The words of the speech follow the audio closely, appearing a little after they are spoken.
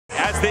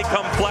as they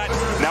come flat.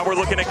 Now we're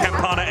looking at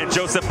Campana and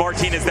Joseph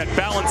Martinez, that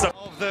balance of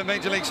the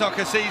Major League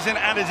Soccer season,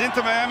 and it's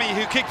Inter Miami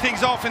who kick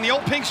things off in the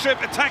old pink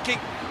strip, attacking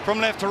from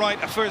left to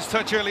right. A first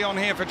touch early on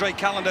here for Drake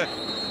Callender.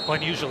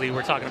 When usually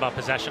we're talking about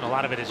possession, a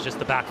lot of it is just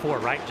the back four,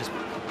 right? Just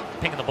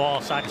pinging the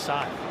ball side to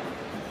side.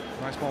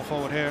 Nice ball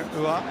forward here.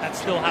 Ua. That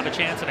still have a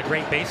chance and a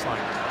great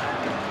baseline.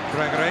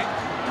 Gregory.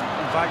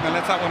 Wagner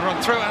lets that one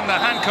run through, and the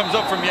hand comes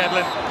up from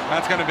Yedlin.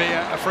 That's going to be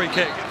a free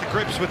kick. Get the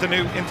grips with the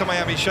new Inter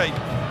Miami shape.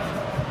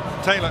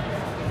 Taylor.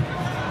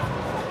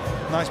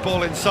 Nice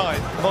ball inside.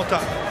 Mota.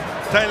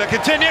 Taylor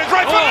continues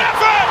right for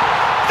effort.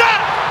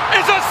 That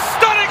is a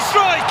stunning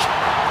strike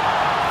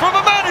from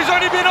a man who's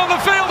only been on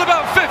the field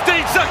about 15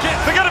 seconds.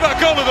 Forget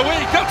about goal of the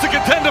week. That's a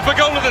contender for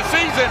goal of the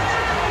season.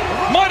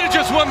 Might have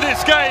just won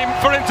this game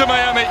for Inter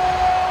Miami.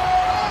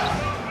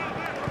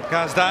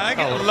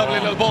 Gazdag, lovely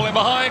little ball in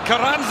behind.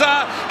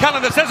 Carranza,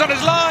 Callender says on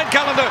his line.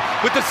 Callender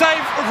with the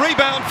save,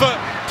 rebound for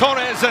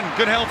Torres, and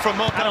good help from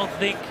Mota. I don't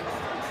think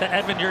that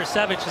Edmund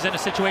Jurasevich is in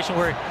a situation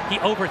where he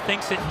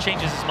overthinks it and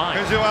changes his mind.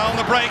 Here's Ua on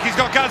the break. He's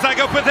got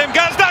Gazdag up with him.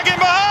 Gazdag in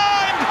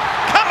behind.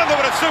 Callender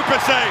with a super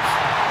save.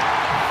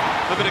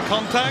 A bit of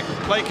contact.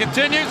 Play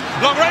continues.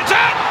 Long range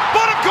and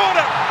bottom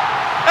corner.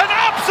 An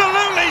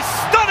absolutely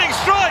stunning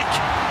strike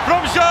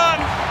from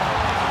Jean.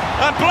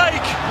 And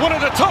Blake, one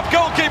of the top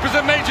goalkeepers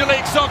in Major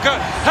League Soccer,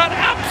 had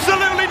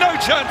absolutely no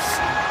chance.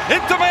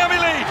 Inter Miami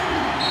lead.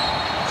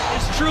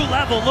 His true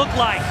level looked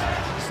like.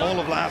 All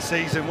of last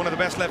season, one of the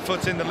best left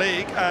foots in the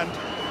league, and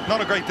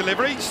not a great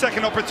delivery.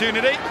 Second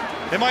opportunity.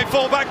 It might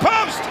fall back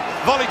post.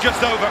 Volley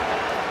just over.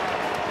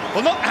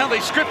 Well, not how they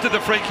scripted the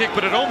free kick,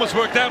 but it almost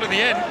worked out in the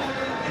end.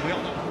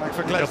 Back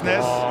for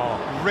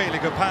Glesnes. Really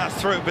good pass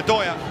through.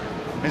 Bedoya.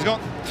 He's got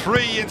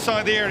three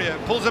inside the area.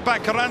 Pulls it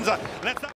back. Carranza.